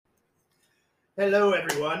Hello,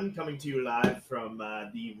 everyone. Coming to you live from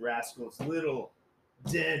the Rascals' little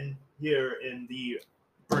den here in the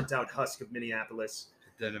burnt-out husk of Minneapolis.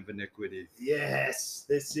 Den of iniquity. Yes,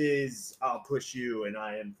 this is I'll Push You, and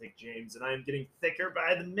I am Thick James, and I am getting thicker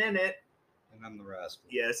by the minute. And I'm the rascal.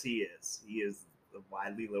 Yes, he is. He is the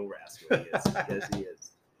wily little rascal. He is. Yes, he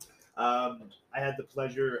is. I had the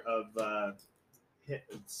pleasure of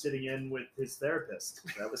sitting in with his therapist.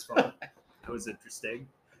 That was fun. That was interesting.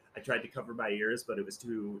 I tried to cover my ears, but it was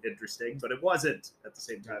too interesting. But it wasn't at the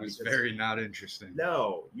same time. It was very not interesting.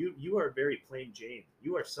 No, you are very plain Jane.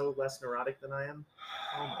 You are so less neurotic than I am.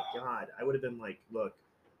 Oh my god, I would have been like, look,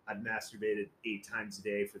 I've masturbated 8 times a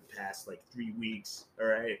day for the past like 3 weeks. All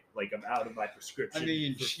right, like I'm out of my prescription. I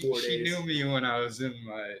mean, for she 4 days. she knew me when I was in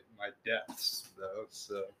my depths, though.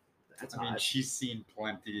 So That's I mean, hot. she's seen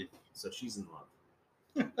plenty. So she's in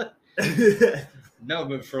love. No,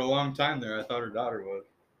 but for a long time there, I thought her daughter was.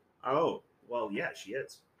 Oh, well, yeah, she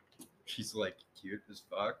is. She's like cute as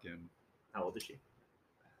fuck, and How old is she?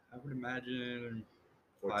 I would imagine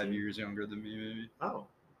 14? 5 years younger than me, maybe. Oh,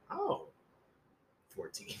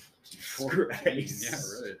 14. 14, Christ.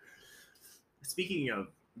 yeah, right.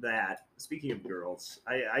 Speaking of girls,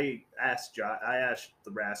 I asked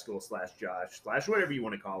the Rascal / Josh / whatever you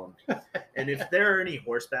want to call him, and if there are any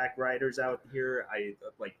horseback riders out here, I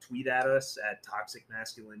like tweet at us at Toxic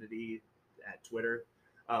Masculinity at Twitter.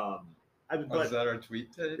 Is that our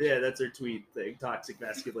tweet page? Yeah, that's our tweet thing, Toxic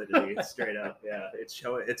Masculinity, straight up. Yeah,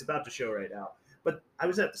 it's about to show right now. But I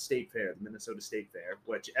was at the state fair, the Minnesota State Fair,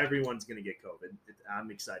 which everyone's going to get COVID.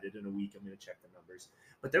 I'm excited. In a week, I'm going to check the numbers.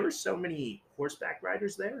 But there were so many horseback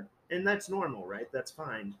riders there, and that's normal, right? That's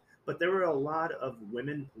fine. But there were a lot of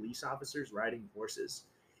women police officers riding horses,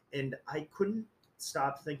 and I couldn't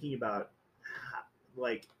stop thinking about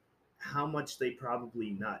how much they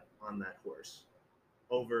probably nut on that horse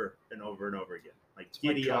over and over and over again. Like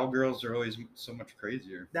giddy up. Cowgirls are always so much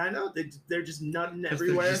crazier. I know they're just nutting 'Cause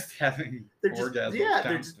everywhere. They're just having orgasms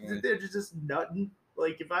constantly. they're just nutting.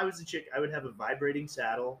 Like if I was a chick, I would have a vibrating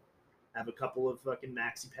saddle, have a couple of fucking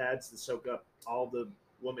maxi pads to soak up all the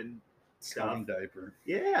woman stuff. Cum diaper.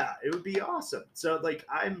 Yeah, it would be awesome. So like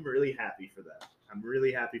I'm really happy for them. I'm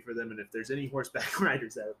really happy for them. And if there's any horseback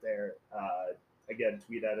riders out there, again,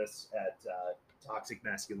 tweet at us at Toxic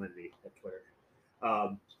Masculinity at Twitter.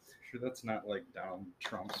 Sure, that's not like Donald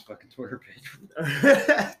Trump's fucking Twitter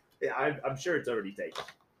page. Yeah, I'm sure it's already taken.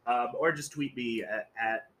 Or just tweet me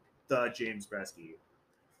at the James Bresky,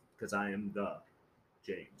 because I am the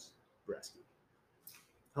James Bresky.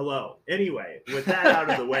 Hello. Anyway, with that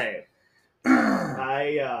out of the way,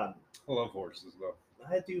 I love horses though.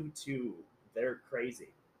 I do too. They're crazy.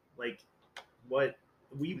 Like what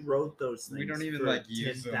we wrote those things. We don't even for like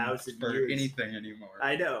use them 10,000 for years. anything anymore.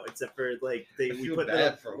 I know, except for like we feel put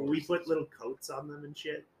bad for we horses. put little coats on them and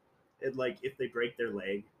shit. And like if they break their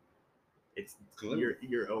leg, it's Glue.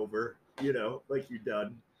 you're over. You know, like you're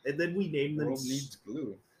done. And then we name The them. world needs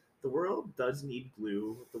glue. The world does need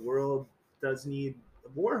glue. The world does need.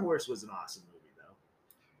 War Horse was an awesome movie though.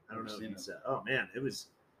 I don't know if you said. Oh man, it was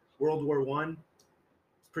World War I.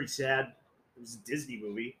 It's pretty sad. It was a Disney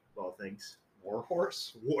movie, of all things. War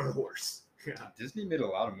Horse? War Horse. Yeah. Disney made a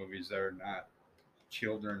lot of movies that are not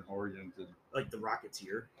children oriented. Like The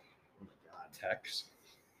Rocketeer. Oh my god. Tex.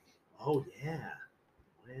 Oh yeah.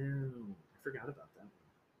 Wow. I forgot about that.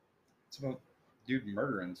 It's about dude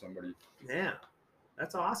murdering somebody. Yeah.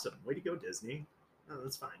 That's awesome. Way to go, Disney. Oh,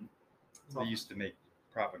 that's fine. They used to make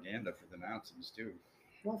propaganda for the Nazis too.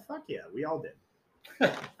 Well, fuck yeah, we all did.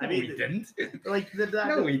 I mean, we didn't. Like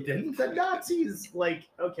No, we didn't. The Nazis, like,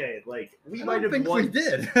 okay, like we I might don't have think won. we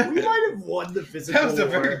did. We might have won the physical That was a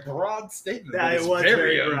war. very broad statement. Yeah, but it it's was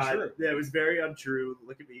very broad. untrue. Yeah, it was very untrue.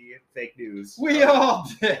 Look at me, fake news. We all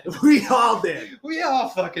did. We all did. We all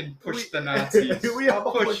fucking pushed the Nazis.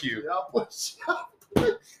 I'll push you. I'll push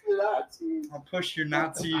the Nazis. I'll push your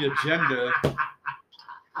Nazi agenda.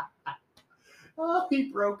 Oh,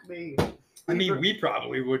 he broke me. I mean, we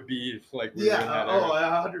probably would be if like we were in that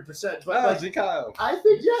Yeah, era. 100%. But Wow, like, Zikao. I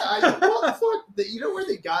think, well, fuck, you know where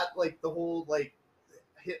they got like the whole like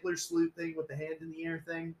Hitler salute thing with the hand in the air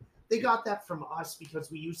thing? They got that from us because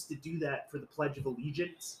we used to do that for the Pledge of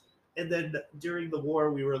Allegiance. And then during the war,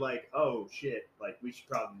 we were like, oh shit, like we should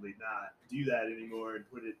probably not do that anymore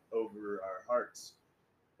and put it over our hearts.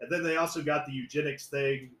 And then they also got the eugenics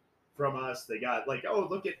thing from us. They got like, oh,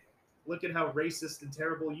 look at how racist and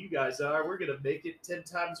terrible you guys are. We're going to make it 10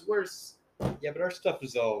 times worse. Yeah, but our stuff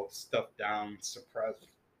is all stuffed down, suppressed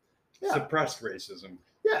racism.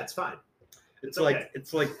 Yeah, it's fine. It's okay.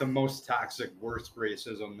 like the most toxic, worst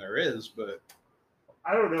racism there is, but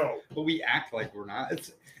I don't know. But we act like we're not.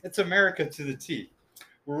 It's America to the T.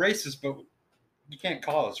 We're racist, but you can't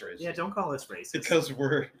call us racist. Yeah, don't call us racist. Because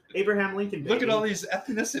we're Abraham Lincoln. Look baby. at all these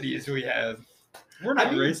ethnicities we have. We're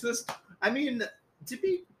not racist. I mean, to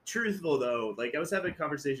be truthful though, like I was having a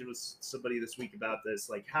conversation with somebody this week about this,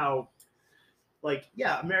 like how, like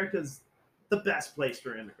yeah, America's the best place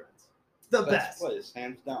for immigrants. The best place,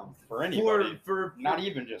 hands down, for anybody. For not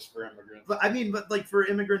even just for immigrants. But I mean, but like for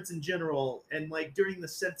immigrants in general, and like during the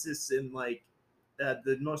census and like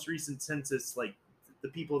the most recent census, like the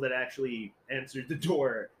people that actually answered the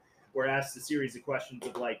door were asked a series of questions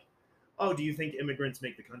of like, oh, do you think immigrants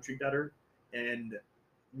make the country better? And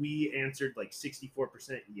we answered like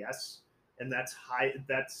 64% yes, and that's high.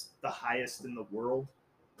 That's the highest in the world.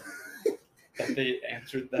 That they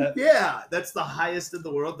answered that. Yeah, that's the highest in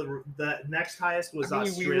the world. The next highest was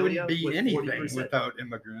Australia. We wouldn't be with anything 40%. without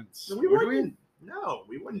immigrants. No, we wouldn't. No,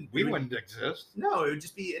 we wouldn't. We wouldn't exist. No, it would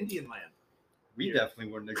just be Indian land. We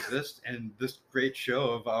definitely wouldn't exist, and this great show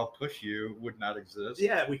of I'll Push You would not exist.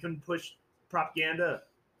 Yeah, we couldn't push propaganda.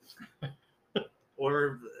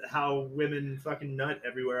 Or how women fucking nut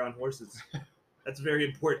everywhere on horses. That's a very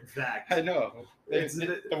important fact. I know.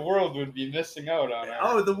 The world would be missing out on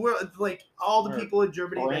it. The world, like all the people in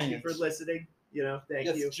Germany. Brains. Thank you for listening. You know, thank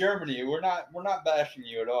you. Yes, Germany. We're not bashing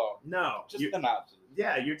you at all. No, just the Nazis.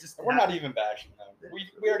 Yeah, you're just. We're not even bashing them.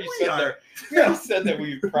 We already said that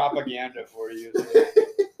we propaganda for you.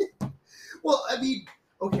 So. Well, I mean,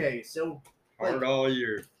 okay, so hard all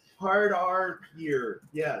year. Hard our year.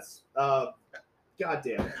 Yes. God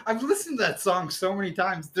damn it. I've listened to that song so many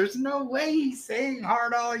times. There's no way he's saying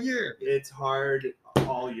hard all year. It's hard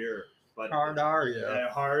all year. But hard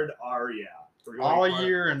Aria. Hard Aria. All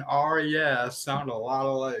year and Aria sound a lot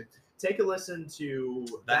alike. Take a listen to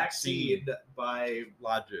Vaccine by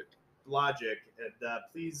Logic. And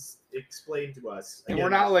please explain to us. And we're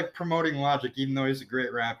not like promoting Logic, even though he's a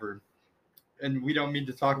great rapper. And we don't mean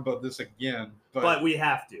to talk about this again, but we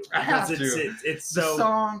have to. I have to. It's so. The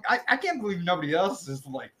song, I can't believe nobody else has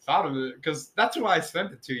like thought of it, because that's why I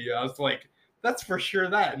sent it to you. I was like, that's for sure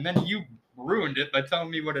that, and then you ruined it by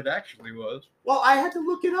telling me what it actually was. Well, I had to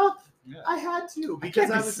look it up. Yeah. I had to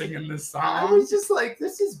because I was singing this song. I was just like,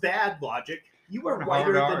 this is bad, Logic. You are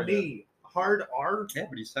whiter than me. Hard R. Yeah,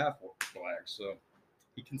 but he's half black, so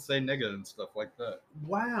he can say nigga and stuff like that.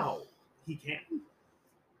 Wow, he can.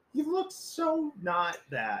 He looks so not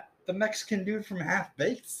that. The Mexican dude from Half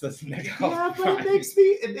Baked says nigga. Yeah, but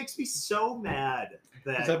it makes me so mad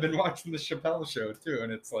that because I've been watching the Chappelle Show too,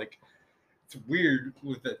 and it's like it's weird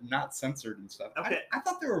with it not censored and stuff. Okay, I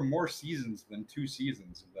thought there were more seasons than 2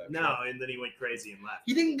 seasons of that. No, show. And then he went crazy and left.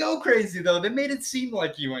 He didn't go crazy though. They made it seem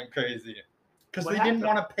like he went crazy because they didn't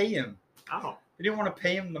want to pay him. Oh, they didn't want to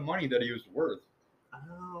pay him the money that he was worth.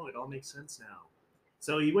 Oh, it all makes sense now.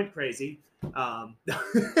 So he went crazy.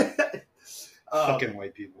 Fucking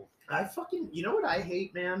white people. You know what I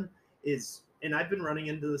hate, man, is, and I've been running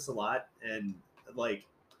into this a lot, and like,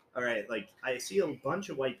 all right, like I see a bunch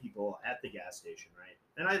of white people at the gas station, right?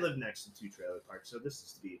 And I live next to 2 trailer parks, so this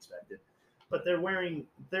is to be expected. But they're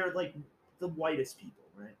like the whitest people,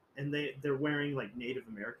 right? And they're wearing like Native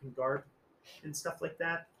American garb and stuff like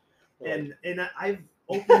that. Right. And I've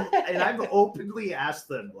openly asked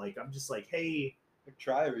them, like, I'm just like, hey, what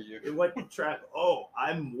tribe are you? What tribe? Oh,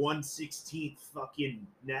 I'm 1/16th fucking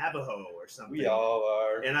Navajo or something. We all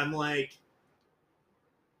are. And I'm like,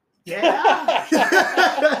 yeah.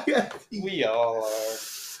 We all are.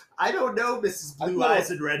 I don't know, Mrs. Blue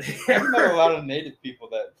Eyes and Red Hair. I've met a lot of Native people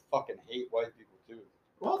that fucking hate white people too.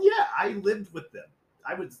 Well, yeah, I lived with them.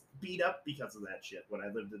 I was beat up because of that shit when I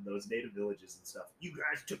lived in those native villages and stuff. You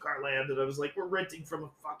guys took our land, and I was like, we're renting from a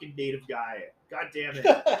fucking native guy. God damn it.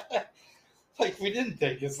 Like, we didn't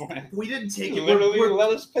take his land. We didn't take it. Literally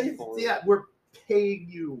let us pay for it. Yeah, we're paying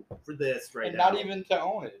you for this and now. Not even to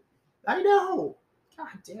own it. I know. God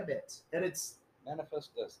damn it. And it's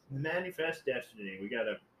manifest destiny. Manifest destiny. We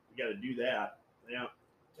gotta do that. Yeah.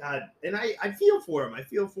 God. And I feel for him.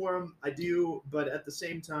 I do. But at the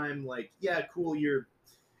same time, like, yeah, cool, you're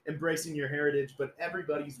embracing your heritage, but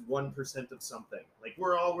everybody's 1% of something. Like,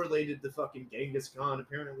 we're all related to fucking Genghis Khan.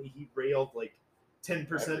 Apparently he railed like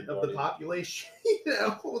 10% of the population, you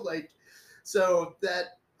know, like, so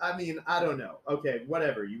that, I mean, I don't know. Okay,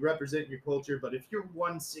 whatever. You represent your culture, but if you're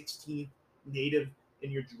 1/16th native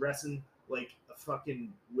and you're dressing like a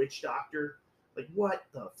fucking witch doctor, like, what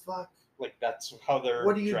the fuck? Like, that's how they're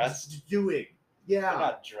What are you dressed? doing? Yeah. They're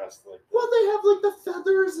not dressed like that. Well, they have like the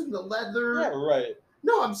feathers and the leather. Yeah, right.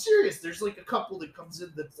 No, I'm serious. There's like a couple that comes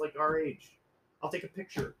in that's like our age. I'll take a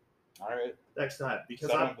picture. All right. Next time,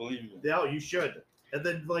 because I don't believe you. No, you should. And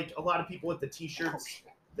then like a lot of people with the T-shirts,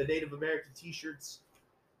 the Native American T-shirts,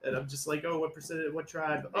 and I'm just like, oh, what percentage? What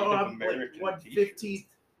tribe? Oh, Native I'm American like 1/15th.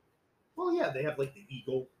 Well, yeah, they have like the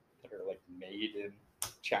eagle that are like made in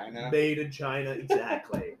China. made in China,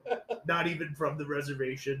 exactly. Not even from the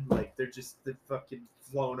reservation. Like they're fucking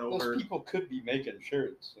flown over. Those people could be making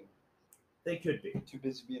shirts. And They could be, too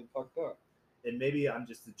busy being fucked up. and maybe I'm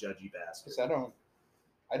just a judgy bastard. 'Cause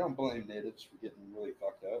I don't blame natives for getting really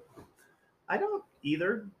fucked up. I don't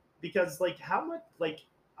either, because like how much like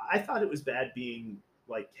I thought it was bad being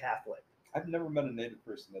like Catholic. I've never met a native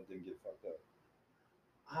person that didn't get fucked up.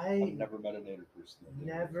 I've I never met a native person that didn't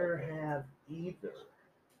never get fucked up. have either.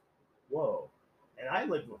 Whoa. And I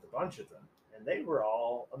lived with a bunch of them, and they were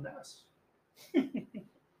all a mess.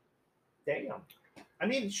 Damn. I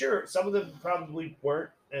mean, sure, some of them probably weren't,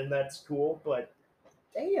 and that's cool, but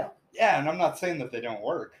damn. Yeah, and I'm not saying that they don't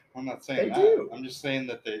work. I'm not saying They that. do. I'm just saying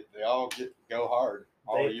that they all go hard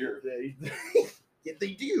all year. Yeah,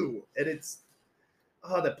 they do. And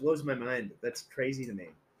that blows my mind. That's crazy to me.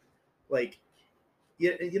 Like,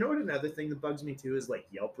 you know what another thing that bugs me too is like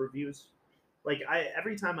Yelp reviews. Like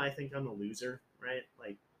every time I think I'm a loser, right?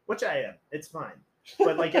 Like, which I am, it's fine.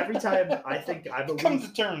 But like every time I think I'm a Come loser,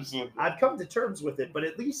 to terms with it. I've come to terms with it. But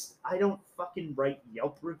at least I don't fucking write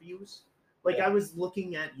Yelp reviews. Like Yeah. I was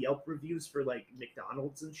looking at Yelp reviews for like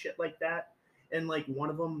McDonald's and shit like that, and like one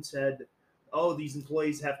of them said, "Oh, these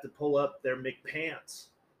employees have to pull up their McPants.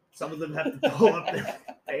 Some of them have to pull up their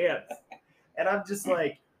pants," and I'm just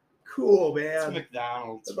like, "Cool, It's man."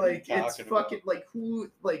 McDonald's. What are you Like it's talking fucking about? like who?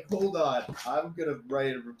 Like hold on, I'm gonna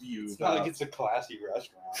write a review. It's not about- like it's a classy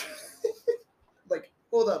restaurant. Or something. like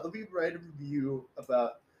hold on, let me write a review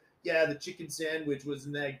about. Yeah, the chicken sandwich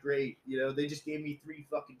wasn't that great. You know, they just gave me 3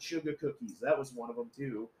 fucking sugar cookies. That was one of them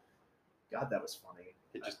too. God, that was funny.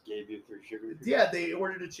 They just gave you 3 sugar cookies Yeah, they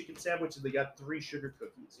ordered a chicken sandwich and they got 3 sugar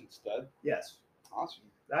cookies. instead. Yes, Awesome.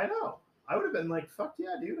 I know. I would have been like, "Fuck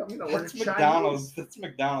yeah, dude! I'm gonna order That's Chinese." McDonald's. That's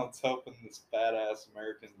McDonald's helping this badass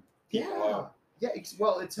American people Yeah, out. yeah.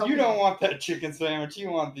 Well, it's helping You don't want that chicken sandwich.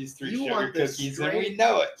 You want these 3 You sugar want the cookies, and we straight-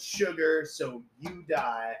 know it. sugar, so you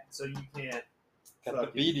die, so you can't Got fucking-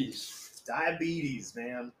 diabetes. diabetes,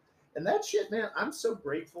 man. And that shit, man. I'm so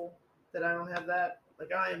grateful that I don't have that.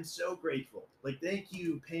 Like, I am so grateful. Like, thank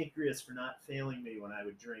you, pancreas, for not failing me when I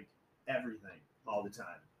would drink everything all the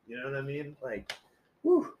time. You know what I mean? Like,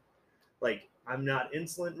 whew. Like, I'm not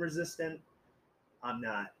insulin resistant. I'm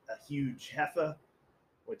not a huge heffa,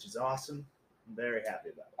 which is awesome. I'm very happy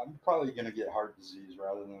about it. I'm probably gonna get heart disease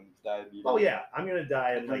rather than diabetes. Oh yeah, I'm gonna die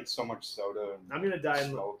I in drink like so much soda and I'm gonna die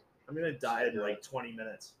in smoke. I'm gonna die in like Cigarette. 20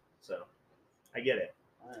 minutes. So I get it.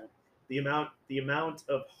 All right. The amount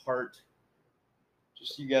of heart,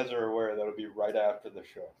 Just so you guys are aware, that'll be right after the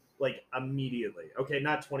show. like immediately. Okay,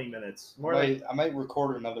 not 20 minutes. More I like might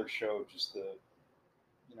record another show just to,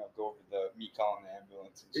 go over me calling the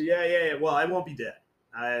ambulance. And stuff. yeah. Well, I won't be dead.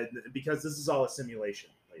 Because this is all a simulation,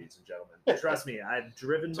 ladies and gentlemen. Trust me, I've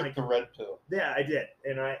driven my Took the red pill. Yeah, I did.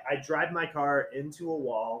 And I drive my car into a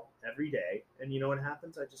wall every day, and you know what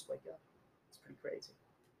happens? I just wake up. It's pretty crazy.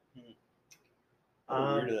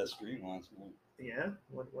 How weird that stream last night. Yeah?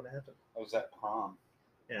 What happened? I was at prom.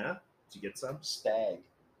 Yeah? Did you get some? Stag.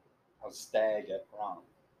 I was stag at prom.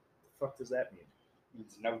 The fuck does that mean?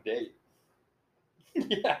 Means no date.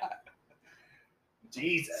 Yeah.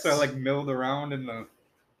 Jesus. So I like milled around in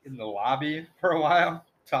the lobby for a while.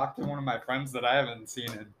 Talked to one of my friends that I haven't seen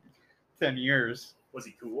in 10 years. Was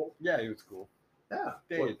he cool? Yeah, he was cool. Yeah.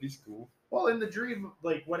 Dave, he's cool. Well, in the dream,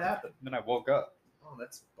 like, what happened? And then I woke up. Oh,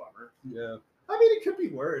 that's a bummer. Yeah. I mean, it could be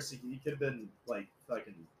worse. You could have been, like,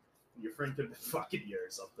 fucking... Your friend could have been fucking you or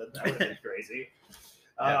something. That would have been crazy.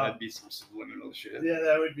 Yeah, that'd be some subliminal shit. Yeah,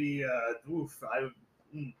 that would be, oof. I'm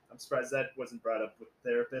surprised that wasn't brought up with the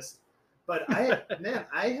therapist. But I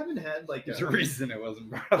haven't had, like... There's a reason it wasn't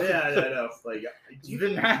brought up. Yeah, I know. Like, It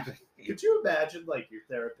didn't happen. could you imagine, like, your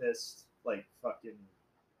therapist, like, fucking,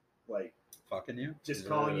 like, Fucking you? just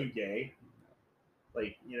calling you gay?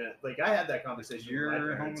 Like, you know, like, I had that conversation with my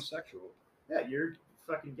You're parents. homosexual. Yeah, you're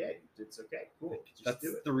fucking gay. It's okay. Cool. Just That's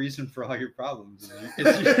do it. the reason for all your problems.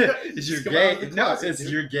 Is you're Just come out of gay. the No, closet, it's dude.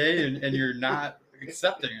 you're gay and you're not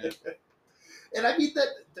accepting it. And I mean that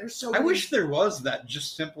there's so I many... wish there was that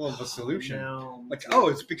just simple of a solution. No. Like, oh,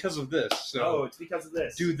 it's because of this. So Oh, it's because of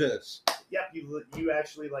this. do this. Yep, you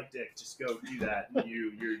actually like dick. Just go do that. And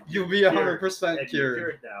You'll be cured. 100% And you're cured.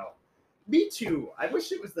 cured now. Me too. I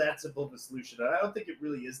wish it was that simple of a solution. And I don't think it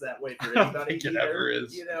really is that way for I don't anybody. think it either, ever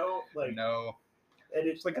is. You know, like No. And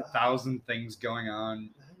It's like 1,000 things going on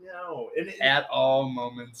I know. And at all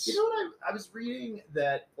moments. you know what I was reading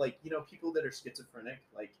that, like, people that are schizophrenic,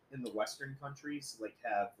 like in the Western countries, like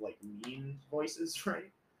have like mean voices, right?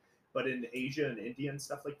 But in Asia and India and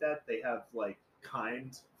stuff like that, they have like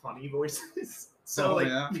kind, funny voices. So Oh, like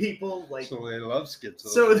yeah. people like So they love schizos.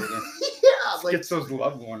 so yeah, like Schizos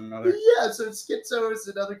love one another. yeah, so schizos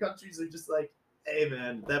in other countries are just like, hey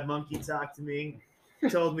man, that monkey talked to me,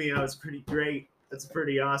 told me I was pretty great. That's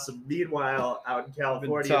pretty awesome. Meanwhile, out in I've been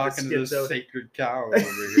California, talking the to schizo, this sacred cow over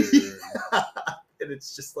here. and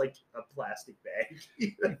it's just like a plastic bag,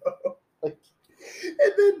 Like,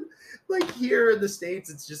 and then like here in the States,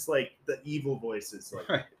 it's just like the evil voices,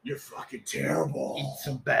 like you're fucking terrible. Eat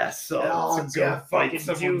some bath salts Oh, and go yeah, fight fucking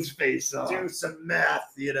someone's face off. Do some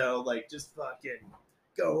meth, like just fucking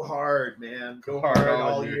go hard, man. Go Hard hard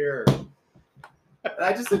all all year. And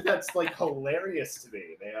I just think that's like hilarious to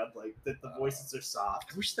me, man. Like that the voices are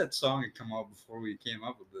soft. I wish that song had come out before we came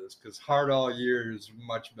up with this, because Hard All Year is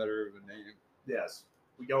much better of a name. Yes,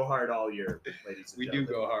 we go hard all year, ladies and We gentlemen.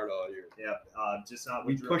 do go hard all year. Yeah, just not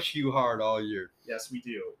We with push you hard all year. Yes, we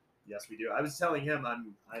do. Yes, we do. I was telling him I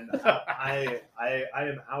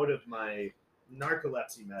am out of my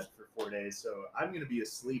narcolepsy med for 4 days, so I'm gonna be a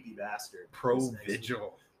sleepy bastard. this next week.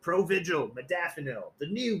 Provigil. Provigil, modafinil, the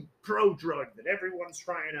new pro drug that everyone's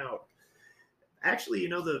trying out. Actually,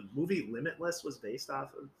 the movie Limitless was based off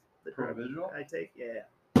of the drug Provigil? I take.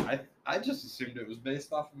 Yeah, I just assumed it was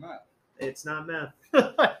based off of meth. it's not meth.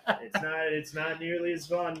 It's not nearly as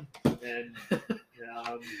fun. And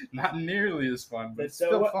Not nearly as fun, but but it's so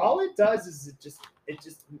still fun. all it does is it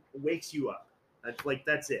just wakes you up. Like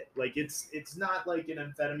that's it. Like it's not like an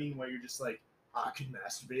amphetamine where you're just like, I can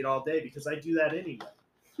masturbate all day because I do that anyway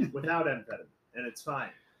without amphetamine, and it's fine.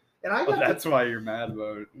 And I Oh, got that's why you're mad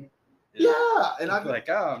about it. yeah, and I'm I'm like,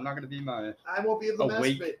 oh, I'm not gonna be my I won't be able to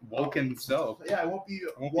awake, masturbate. woken self. Yeah, I won't be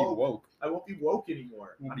I won't woke. be woke. I won't be woke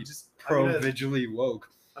anymore. Won't I'm be just Pro-vigily woke.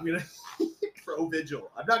 I'm gonna pro-vigil.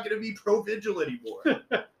 I'm not gonna be pro-vigil anymore.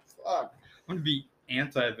 Fuck. I'm gonna be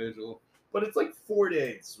anti-vigil. But it's like 4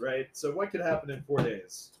 days, right? So what could happen in 4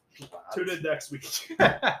 days? Tune in next week.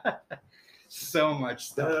 So much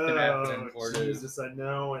stuff can happen in 4 days. Jesus, I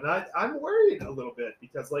know, and I'm worried a little bit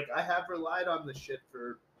because like I have relied on this shit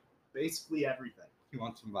for basically everything. You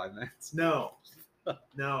want some Vyvanse?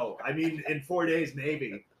 No, I mean in 4 days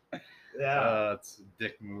maybe. Yeah. It's a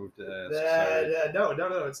dick move to ask. Sorry.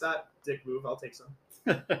 No, it's not dick move. I'll take some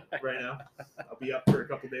right now. I'll be up for a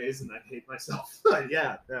couple days and I hate myself.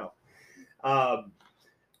 Yeah, no.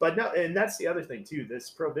 But no, and that's the other thing too.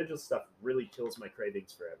 This Provigil stuff really kills my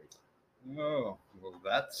cravings for everything. Oh, well,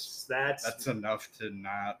 that's enough to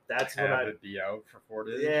not That's have what I it be out for 4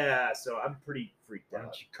 days. yeah. So I'm pretty freaked Why out.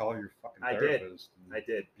 don't you call your fucking I did. therapist? and I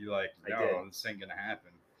did. Be like, I no, did. this ain't gonna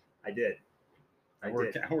happen. I did. I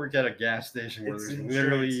work at a gas station where It's there's insurance,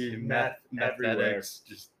 literally meth meth everywhere. addicts.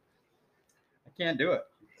 Just, I can't do it.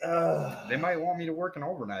 They might want me to work an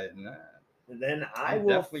overnight, and And then I I'm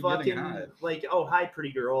will definitely getting fucking high. like, oh hi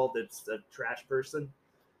pretty girl, that's a trash person.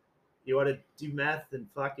 You want to do meth and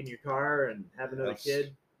fuck in your car and have another Yes.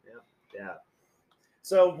 kid? Yeah.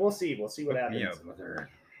 So we'll see. We'll see what hook me happens. up with her.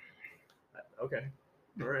 Okay.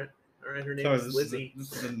 All right. Her name So is Lizzie.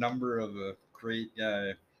 this is a number of a great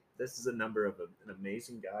guy. This is a number of an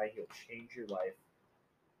amazing guy. He'll change your life.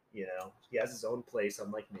 He has his own place,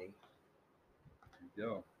 unlike me.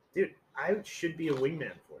 Yo, Dude, I should be a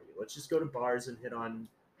wingman for you. Let's just go to bars and hit on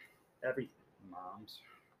everything. moms.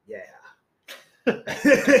 Yeah.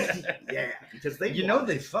 Yeah, because they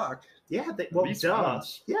they fuck. yeah, At well, least duh.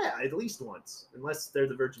 once. Yeah, at least once, unless they're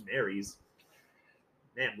the Virgin Marys.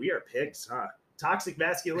 Man, we are pigs, huh? Toxic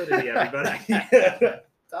masculinity, everybody.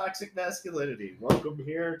 Toxic masculinity. Welcome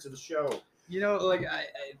here to the show. I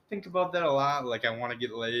think about that a lot. Like, I want to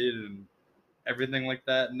get laid and everything like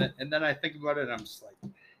that, and then I think about it, and I'm just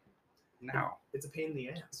like, no, It's a pain in the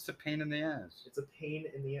ass. it's a pain in the ass. It's a pain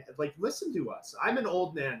in the ass. Like, listen to us. I'm an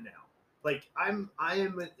old man now. Like, I am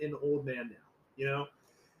an old man now.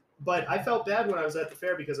 But I felt bad when I was at the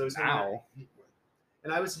fair because I was hanging out, Now,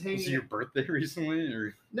 and I was was hanging. it your birthday recently,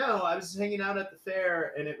 or No, I was hanging out at the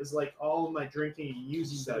fair, and it was like all of my drinking and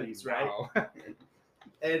using buddies, right? Wow.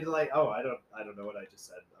 And like, oh, I don't know what I just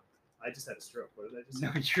said. I just had a stroke. What did I just say?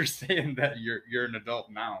 No, you're saying that you're an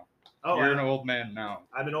adult now. Oh, You're an old man now,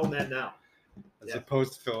 I'm an old man now. as Yeah.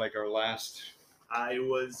 opposed to feel like our last. I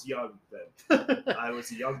was young then. I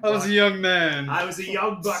was a young. I was buck. a young man. I was a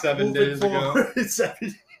young buck 7 moving days ago. forward. 7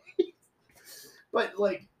 days. But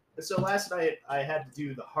like, so last night I had to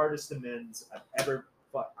do the hardest amends I've ever.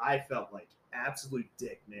 I felt like absolute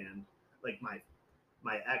dick, man. Like my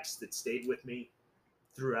ex that stayed with me,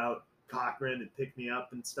 threw out Cochrane and picked me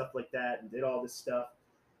up and stuff like that, and did all this stuff.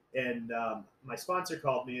 And my sponsor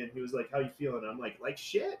called me and he was like, "How you feeling?" I'm like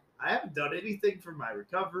shit. I haven't done anything for my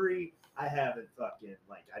recovery. I haven't fucking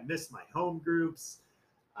I missed my home groups.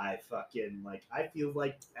 I fucking I feel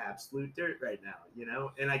like absolute dirt right now, you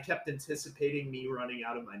know? And I kept anticipating me running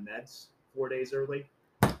out of my meds 4 days early.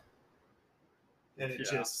 And it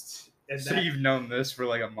just so you've known this for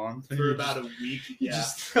like a month for about a week. You Yeah.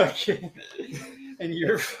 just fucking and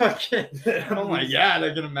you're fucking oh my god,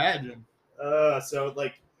 I can imagine. So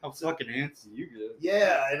how fucking antsy you get.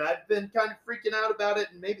 Yeah, and I've been kind of freaking out about it,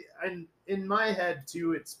 and maybe in my head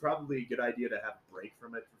too, it's probably a good idea to have a break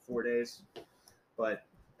from it for 4 days. But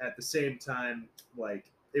at the same time,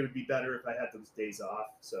 it would be better if I had those days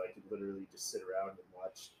off, so I could literally just sit around and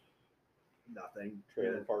watch nothing.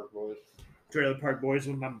 Trailer Park Boys. Trailer Park Boys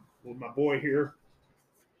with my boy here.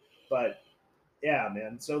 But yeah,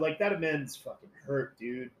 man. So that amends fucking hurt,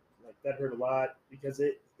 dude. That hurt a lot because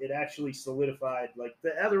it actually solidified.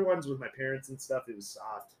 The other ones with my parents and stuff, it was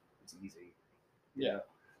soft. It's easy. Yeah.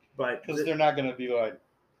 But because they're not gonna be like,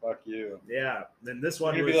 fuck you. Yeah. Then this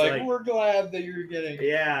one you'd was be like, we're glad that you're getting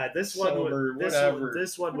this one sober, this whatever.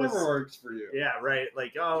 This one whatever was works for you. Yeah, right.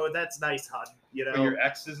 Oh, that's nice, hon. You know, but your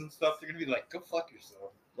exes and stuff, they're gonna be like, go fuck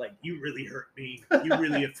yourself. You really hurt me. You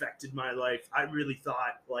really affected my life. I really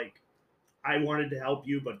thought I wanted to help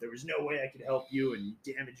you, but there was no way I could help you, and you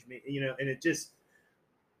damaged me. You know, and it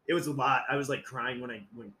was a lot. I was crying when I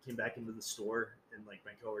came back into the store, and my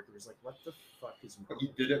coworker was like, "What the fuck is wrong?" You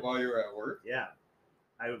did it while you were at work? Yeah,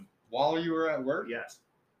 while you were at work? Yes.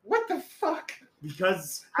 What the fuck?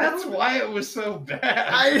 Because that's why it was so bad.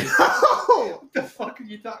 I know. What the fuck are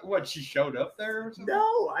you talking? What, she showed up there or something?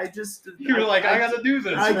 No, I just. You were I gotta do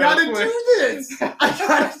this. I gotta do this. I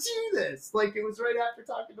gotta do this. It was right after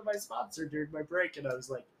talking to my sponsor during my break, and I was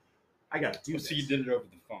like, I gotta do this. So you did it over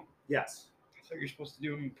the phone? Yes. I thought you were supposed to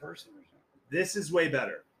do it in person or something. This is way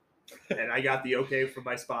better. And I got the okay from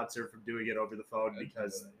my sponsor from doing it over the phone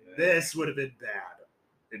because this would have been bad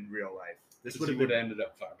in real life. This would have ended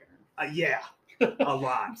up fucking her. Yeah, a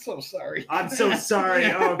lot. I'm so sorry. I'm so sorry.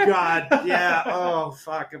 Oh God. Yeah. Oh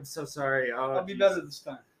fuck. I'm so sorry. Oh, I'll be better this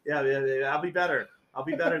time. Yeah. I'll be better. I'll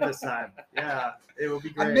be better this time. Yeah, it will be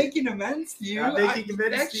great. I'm making amends to you. I'm making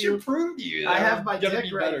amends that to you. should prove to you. I have my dick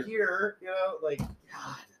right better. here. You know,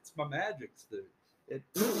 God, it's my magic stick.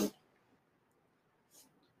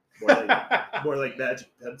 More like magic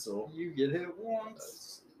pencil. You get hit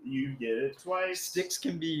once. You get it twice. Sticks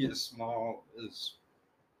can be as small as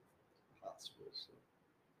hospitals.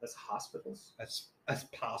 As hospitals? As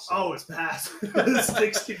possible. Oh, it's possible.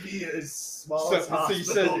 Sticks can be as small as hospitals.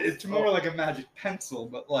 So you said it's more like a magic pencil,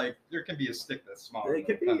 but there can be a stick that's smaller. It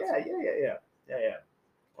could be, yeah.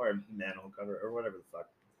 Or a nano cover or whatever the fuck.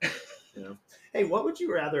 You know. Hey, what would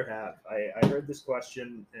you rather have? I heard this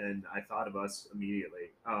question and I thought of us immediately.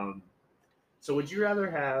 So would you rather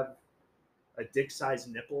have a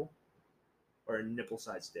dick-sized nipple or a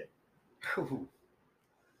nipple-sized dick? Ooh.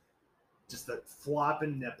 Just the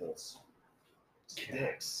flopping nipples.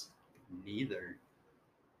 Dicks. Neither.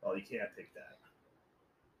 Well, you can't pick that.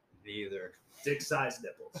 Neither. Dick-sized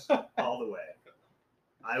nipples. All the way.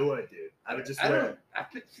 I would, dude. I would just I wear.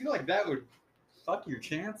 feel like that would fuck your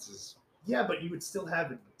chances. Yeah, but you would still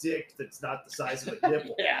have a dick that's not the size of a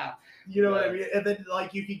nipple. Yeah. You know what I mean? And then,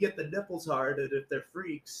 you could get the nipples hard, and if they're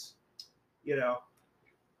freaks, you know.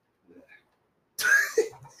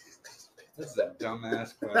 That's a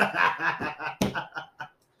dumbass question.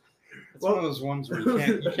 It's one of those ones where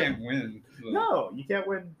you can't win. No, you can't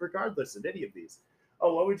win regardless of any of these.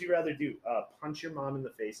 Oh, what would you rather do? Punch your mom in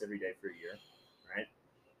the face every day for a year, right?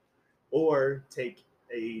 Or take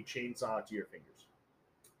a chainsaw to your fingers.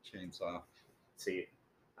 Chainsaw. See,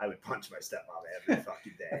 I would punch my stepmom every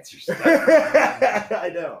fucking day. That's your stepmom. I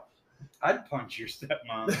know. I'd punch your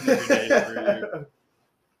stepmom every day for a year.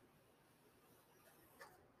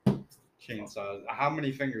 Chainsaws. How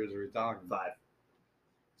many fingers are we talking? 5.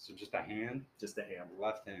 So just a hand? Just a hand.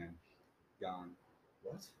 Left hand. Gone.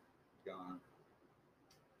 What? Gone.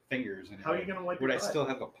 Fingers. Anyway. How are you going to wipe Would your I butt? still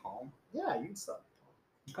have a palm? Yeah, you can still have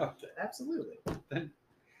a palm. Okay. Absolutely. Then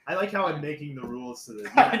I like how I'm making the rules to the.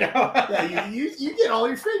 I know. Yeah, you get all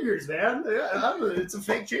your fingers, man. Yeah, it's a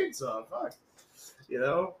fake chainsaw. Fuck. You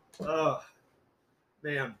know? Oh,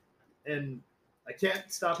 man. And I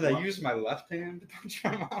can't stop. Can I use my left hand to punch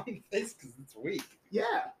my mom in the face? Because it's weak.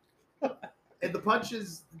 Yeah. And the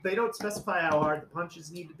punches, they don't specify how hard the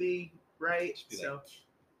punches need to be, right? Just be So,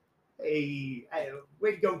 like, hey,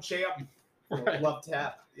 way to go, champ. Right. Love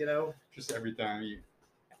tap, you know? just every time you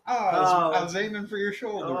Oh, I was aiming for your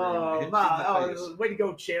shoulder. and hit you in the Mom, face. way to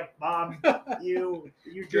go, champ, Mom. You're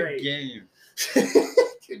Good great. game.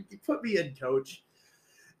 You put me in, coach.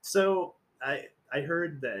 So I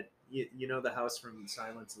heard that you know the house from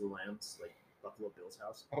Silence of the Lambs, like Buffalo Bill's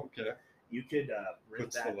house. Okay. You could rent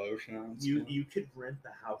Puts the that. lotion on. You could rent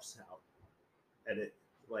the house out, and it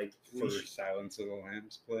like for Silence of the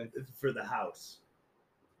Lambs play. for the house.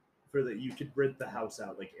 You could rent the house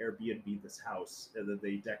out, like Airbnb this house, and then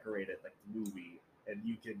they decorate it like the movie, and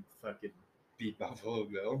you can fucking Beat Buffalo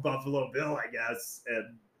Bill. Buffalo Bill, I guess,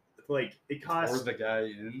 and like it Or costs the guy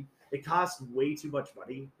in. it costs way too much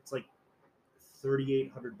money. It's like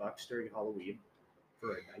 $3,800 during Halloween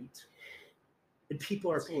for a night, and people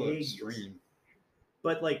are It's a little paying. extreme.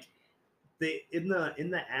 But like in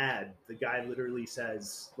the ad, the guy literally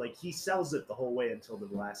says, like, he sells it the whole way until the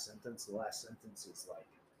last sentence. The last sentence is like,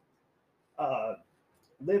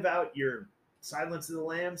 live out your Silence of the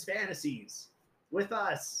Lambs fantasies with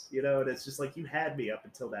us, you know. And it's just like, you had me up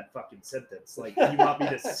until that fucking sentence. Like, you want me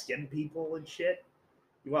to skin people and shit?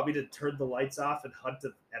 You want me to turn the lights off and hunt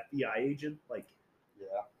an FBI agent? Like,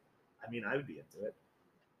 Yeah. I mean, I would be into it.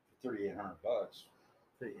 $3,800.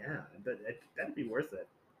 But yeah, that'd be worth it.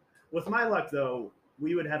 With my luck, though,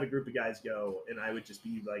 we would have a group of guys go, and I would just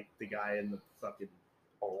be like the guy in the fucking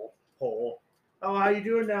Hole. hole. Oh, how you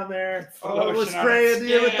doing down there? Oh, Lotion let's on spray its in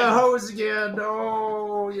you with the skin. hose again.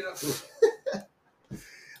 Oh, you know.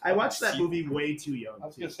 I watched that movie way too young. I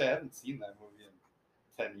was too. gonna say I haven't seen that movie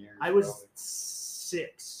in 10 years. I was probably.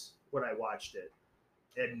 6 when I watched it,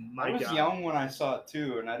 and my I was God, young when I saw it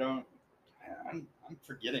too, and I'm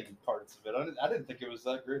forgetting parts of it. I didn't think it was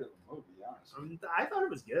that great of a movie, honestly. I thought it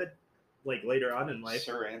was good. Like later on in life,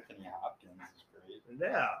 Sir Anthony Hopkins is great.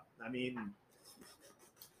 yeah. I mean,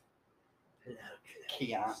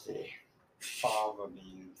 Chianti. Fava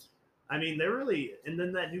beans. I mean, they're really, and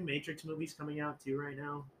then that new Matrix movie's coming out too right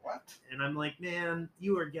now. What? And I'm like, man,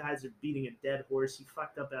 guys are beating a dead horse. You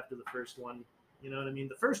fucked up after the first one. You know what I mean?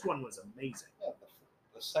 The first one was amazing. Yeah,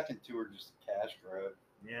 the second two are just a cash grab.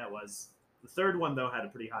 Yeah, it was. The third one, though, had a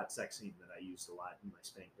pretty hot sex scene that I used a lot in my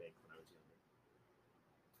spank bank when I was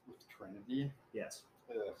younger. With Trinity. Yes,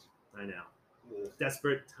 Ugh. I know. Ugh.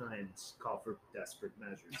 Desperate times call for desperate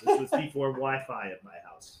measures. This was before Wi-Fi at my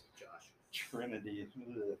house, Josh. Trinity.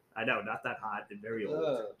 Ugh. I know, not that hot and very old.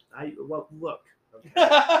 Ugh. Well, look. Okay.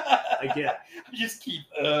 I just keep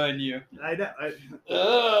in you. I know.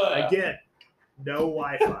 Ugh. Again, no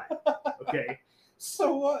Wi-Fi. Okay.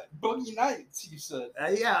 So what? Boogie Nights, you said.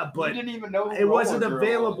 Yeah, but you didn't even know who it wasn't Roller Girl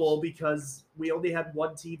available was. because we only had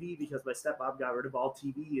one TV because my stepmom got rid of all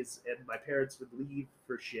TVs and my parents would leave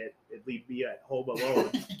for shit and leave me at home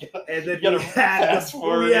alone. And then You we gotta had fast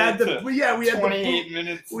forward we had it we had the 28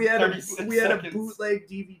 minutes. we had a 36 we had a seconds. bootleg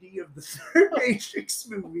DVD of the third Matrix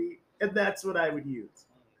movie, and that's what I would use.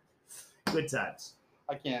 Good times.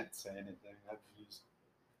 I can't say anything. I've used.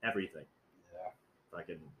 Everything. Yeah.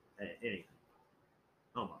 Fucking anything.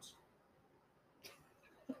 Almost.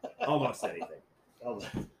 Almost anything. Almost.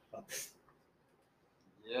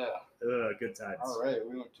 Yeah. Good times. All right,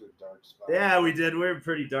 we went to a dark spot. Yeah, we did. We're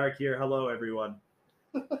pretty dark here. Hello, everyone.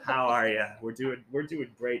 How are you? We're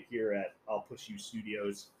doing great here at I'll Push You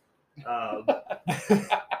Studios. Part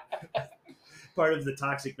of the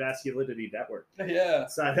Toxic Masculinity Network. Yeah.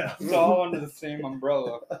 Sign up. It's all under the same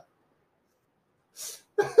umbrella.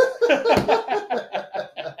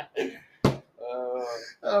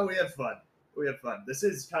 Oh, we had fun. We had fun. This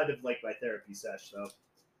is kind of like my therapy sesh, though,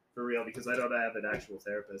 for real, because I don't have an actual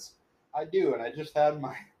therapist. I do, and I just had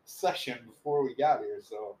my session before we got here,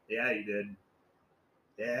 so. Yeah, you did.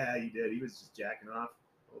 Yeah, you did. He was just jacking off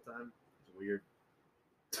the whole time. It was weird.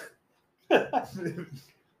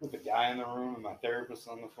 With a guy in the room and my therapist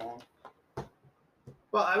on the phone.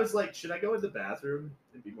 Well, I was like, should I go in the bathroom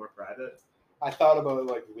and be more private? I thought about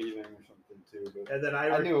like leaving or something too, but And then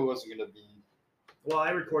I knew it wasn't gonna be. Well,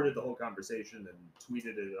 I recorded the whole conversation and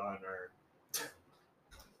tweeted it on our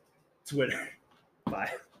Twitter.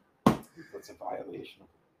 Bye. That's a violation of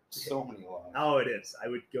so many laws. Oh, it is. I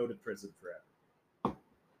would go to prison forever.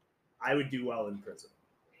 I would do well in prison.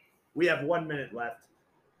 We have 1 minute left.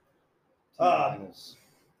 Minus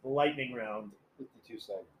Lightning round. 52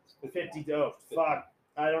 seconds. 50. Oh, fuck.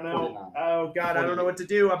 I don't know. 49. Oh, God, I don't know what to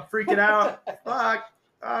do. I'm freaking out. Fuck.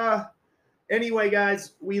 Anyway,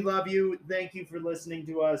 guys, we love you. Thank you for listening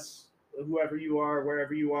to us, whoever you are,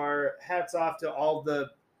 wherever you are. Hats off to all the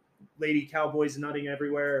lady cowboys nutting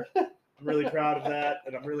everywhere. I'm really proud of that,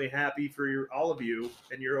 and I'm really happy for all of you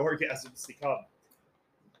and your orgasms to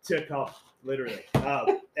come, literally.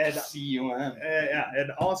 And CUM. yeah,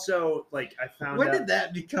 and also, like, I found When out, did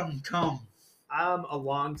that become cum? A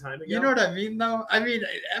long time ago. You know what I mean, though? I mean,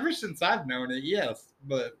 ever since I've known it, yes.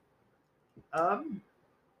 But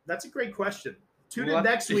That's a great question. Tune in What?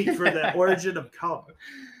 next week for the origin of cum.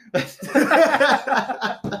 all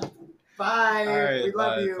Bye. right, We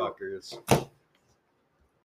love bye, you. fuckers.